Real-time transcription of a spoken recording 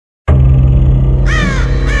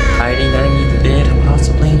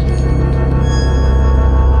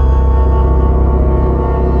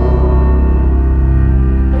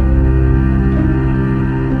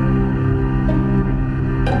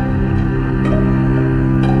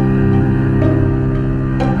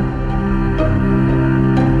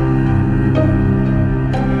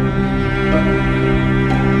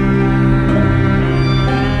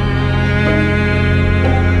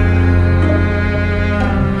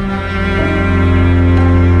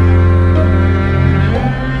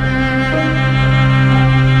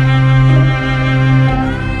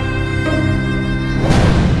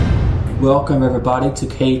Welcome everybody to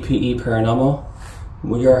KPE Paranormal.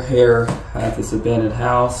 We are here at this abandoned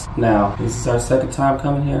house. Now, this is our second time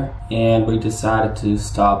coming here, and we decided to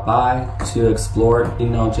stop by to explore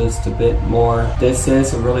it, just a bit more. This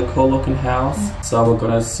is a really cool looking house, so we're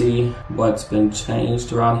gonna see what's been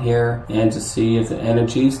changed around here and to see if the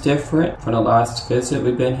energy is different from the last visit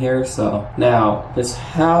we've been here. So now, this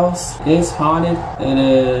house is haunted. It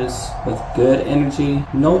is with good energy,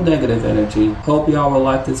 no negative energy. Hope y'all will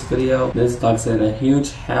like this video. This is, like I said, a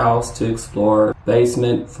huge house to explore.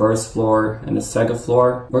 Basement, first floor, and the second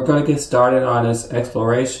floor. We're gonna get started on this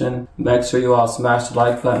exploration. Make sure you all smash the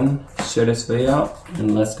like button, share this video out,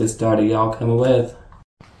 and let's get started. Y'all coming with.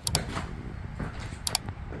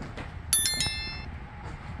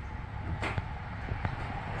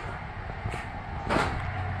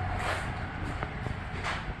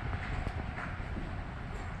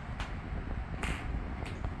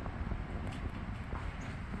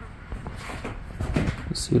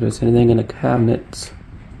 Let's see if there's anything in the cabinets.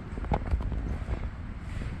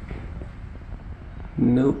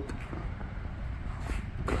 Nope.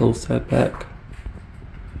 Close that back.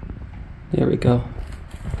 There we go.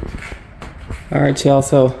 Alright y'all,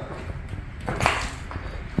 so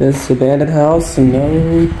this abandoned house, and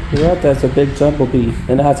yep, that's a big jumblebee.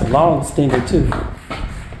 And it has a long stinger too.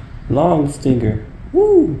 Long stinger.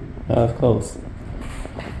 Woo! That was close.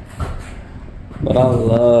 But I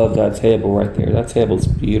love that table right there. That table's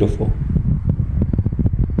beautiful.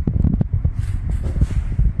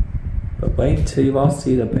 But wait till you all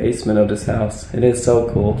see the basement of this house. It is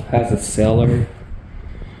so cool. It has a cellar,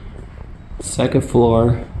 second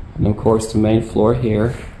floor, and of course the main floor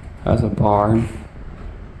here has a barn.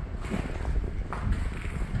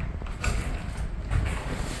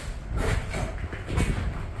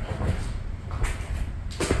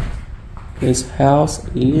 This house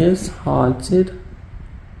is haunted.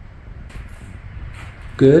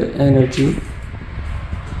 Good energy.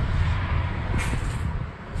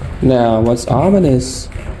 Now, what's ominous,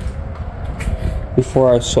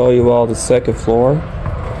 before I show you all the second floor,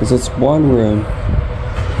 is it's one room.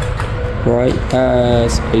 Right,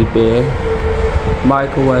 has a bed,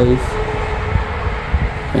 microwave,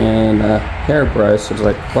 and a hairbrush. It's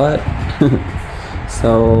like, what?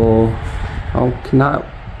 So,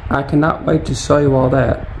 I cannot wait to show you all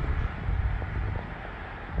that.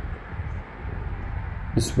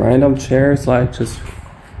 This random chairs, like just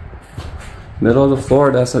middle of the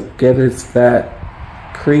floor. That's what gives it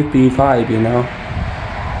that creepy vibe,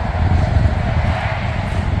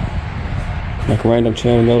 Like a random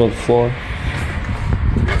chair in the middle of the floor.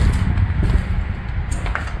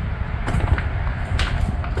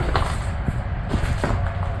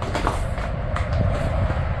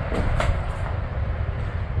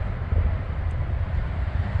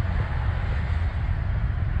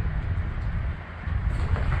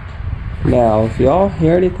 Now, if y'all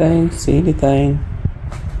hear anything, see anything,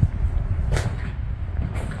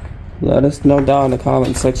 let us know down in the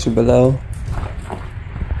comment section below.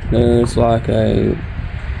 There's like a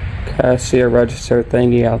cashier register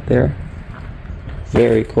thingy out there.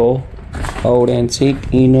 Very cool. Old antique,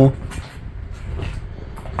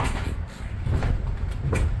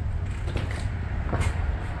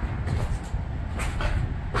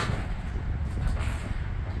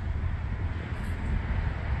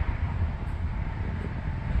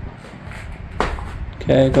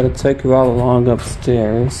 Okay, I'm gonna take you all along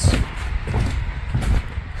upstairs.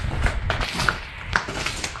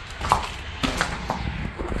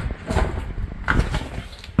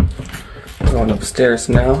 Going upstairs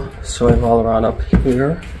now, show you all around up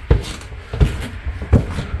here.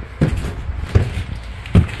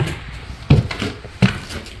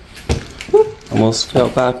 Whoop, almost fell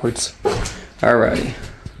backwards. Alrighty.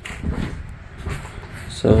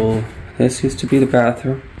 So this used to be the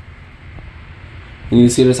bathroom. And you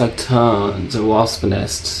see there's like tons of wasp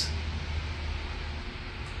nests.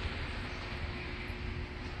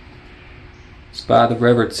 It's by the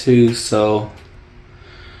river too, so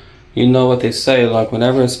you know what they say, like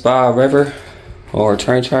whenever it's by a river or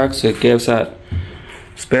train tracks, it gives that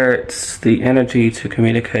spirits the energy to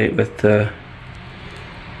communicate with the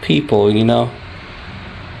people,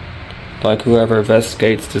 Like whoever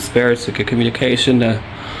investigates the spirits to get communication, the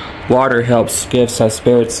water helps gives that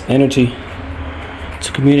spirits energy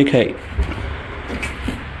to communicate.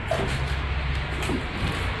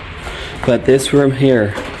 But this room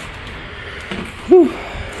here, whew,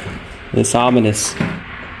 it's ominous.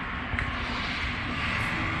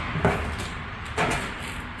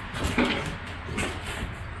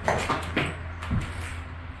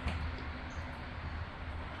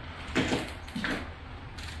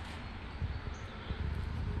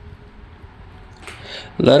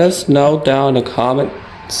 Let us know down in the comment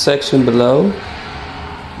section below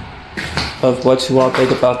of what you all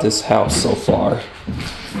think about this house so far.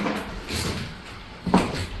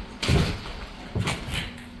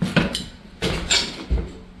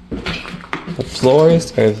 The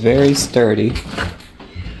floors are very sturdy.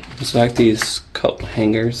 It's like these coat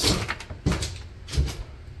hangers.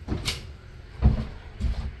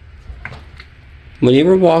 When you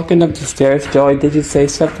were walking up the stairs, Joey, did you say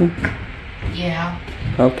something? Yeah.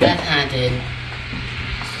 Okay. That I did.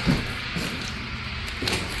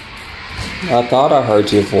 I thought I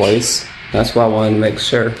heard your voice. That's why I wanted to make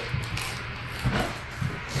sure.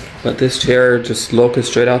 But this chair just looking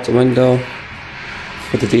straight out the window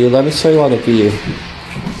with the view. Let me show you all the view.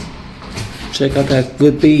 Check out that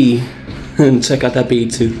good bee. And check out that bee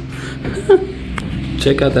too.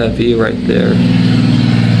 Check out that view right there.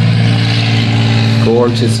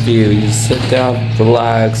 Gorgeous view. You just sit down,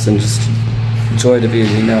 relax, and just enjoy the view,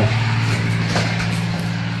 you know.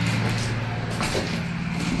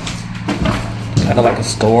 Kind of like a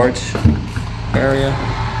storage area.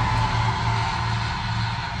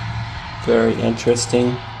 Very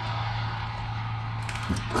interesting.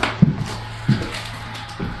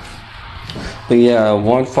 But yeah,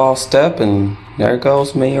 one false step and there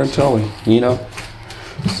goes me or Joey, you know.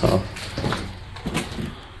 So.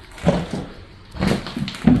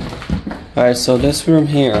 Alright, so this room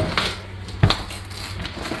here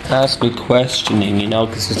has me questioning, you know,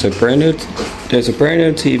 because there's a brand new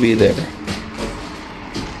TV there.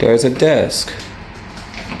 There's a desk.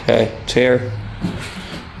 Okay, chair.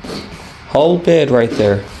 Whole bed right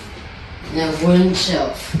there. Now wooden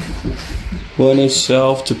shelf. Wooden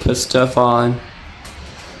shelf to put stuff on.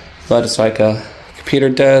 But it's like a computer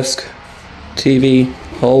desk, TV,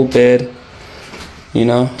 whole bed. You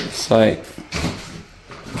know, it's like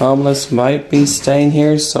homeless might be staying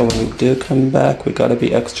here, so when we do come back, we gotta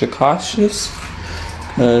be extra cautious.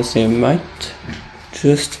 Because they might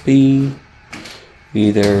just be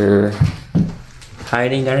either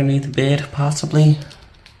hiding underneath the bed, possibly.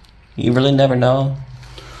 You really never know.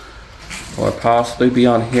 Or possibly be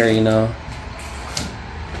on here, you know.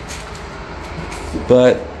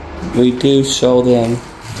 But we do show them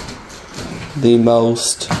the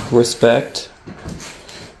most respect.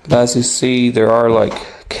 But as you see, there are like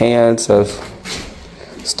cans of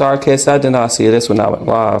Star Kiss. I did not see this when I went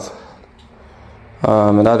live.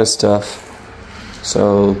 And other stuff.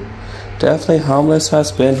 So definitely homeless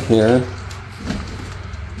has been here.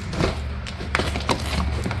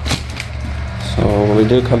 So when we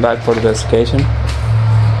do come back for the investigation, we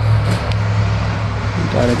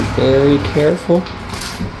gotta be very careful.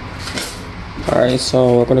 Alright,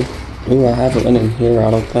 so we're gonna, ooh, I haven't been in here,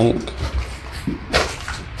 I don't think.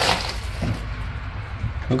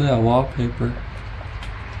 Look at that wallpaper.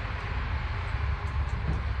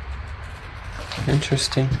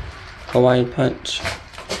 Interesting. Hawaiian punch.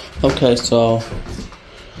 Okay, so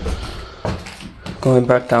going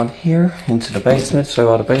back down here into the basement, show you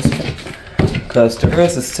all the basement. Because there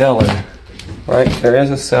is a cellar, right? There is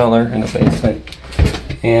a cellar in the basement.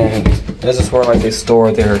 And this is where like they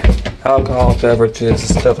store their alcohol, beverages,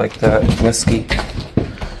 stuff like that, whiskey.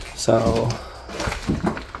 So,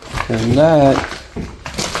 and that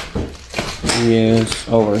is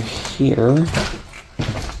over here.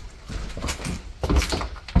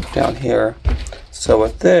 Down here. So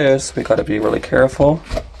with this, we gotta be really careful.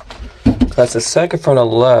 Because the second from the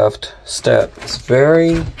left step is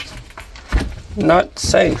very not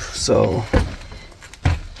safe. So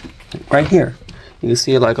right here, you can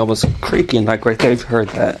see it like almost creaking, like right there. You've heard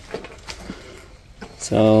that.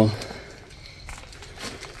 So,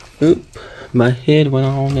 oop, my head went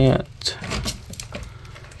on it.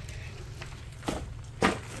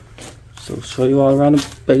 So show you all around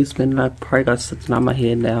the basement. I probably got something on my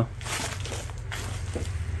head now.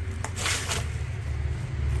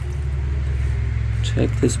 Check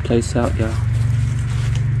this place out, y'all.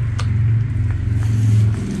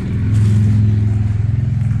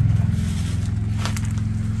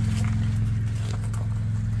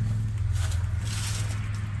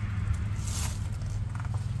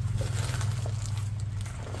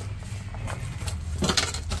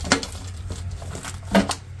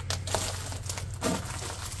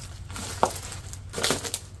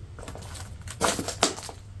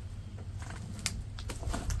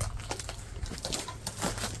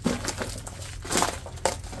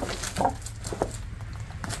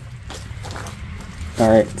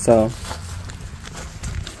 Alright, so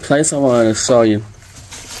place I wanted to show you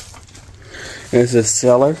is this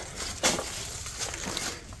cellar.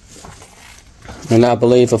 And I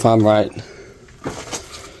believe, if I'm right,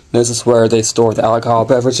 this is where they store the alcohol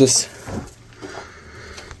beverages.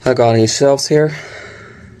 I got any shelves here.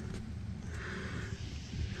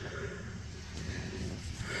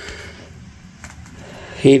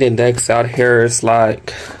 Heat index out here is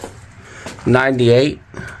like 98.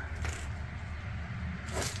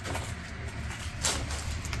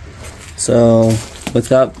 So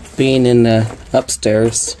without being in the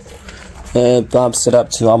upstairs, it bumps it up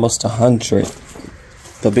to almost 100.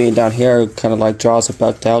 But being down here, it kind of like draws it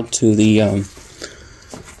back down to the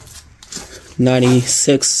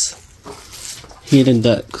 96 heat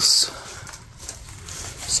index.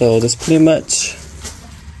 So this pretty much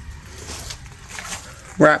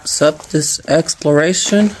wraps up this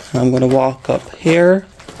exploration. I'm gonna walk up here,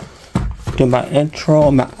 do my intro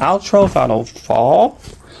and my outro if I don't fall.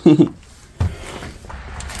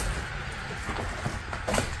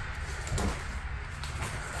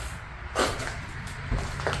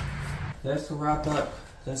 Just to wrap up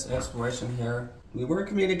this exploration here, we were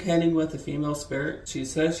communicating with the female spirit. She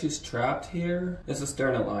says she's trapped here. This is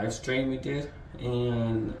during a live stream we did,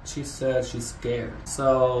 and she said she's scared.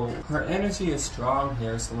 So her energy is strong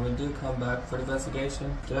here, so when we do come back for the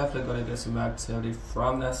investigation, definitely going to get some activity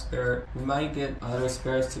from that spirit. We might get other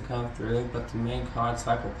spirits to come through, but the main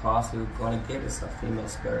contact we're possibly going to get is a female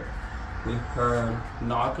spirit. We heard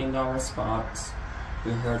knocking on response.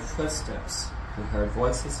 We heard footsteps. We heard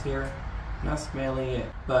voices here. That's mainly it.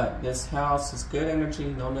 But this house is good energy,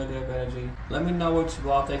 no negative energy. Let me know what you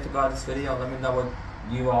all think about this video. Let me know what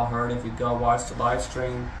you all heard if you go watch the live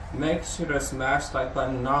stream. Make sure to smash the like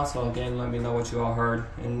button, and also again let me know what you all heard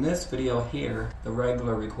in this video here, the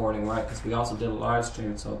regular recording, right? Because we also did a live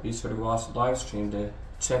stream, so be sure to watch the live stream to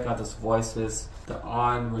check out those voices, the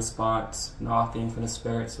on response, knocking from the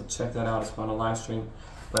spirit. So check that out as well on the live stream.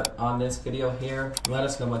 But on this video here, let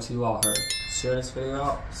us know what you all heard. Share this video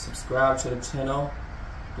out, subscribe to the channel,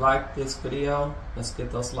 like this video. Let's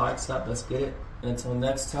get those likes up, let's get it. Until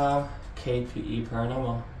next time, KPE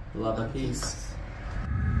Paranormal. Love and peace.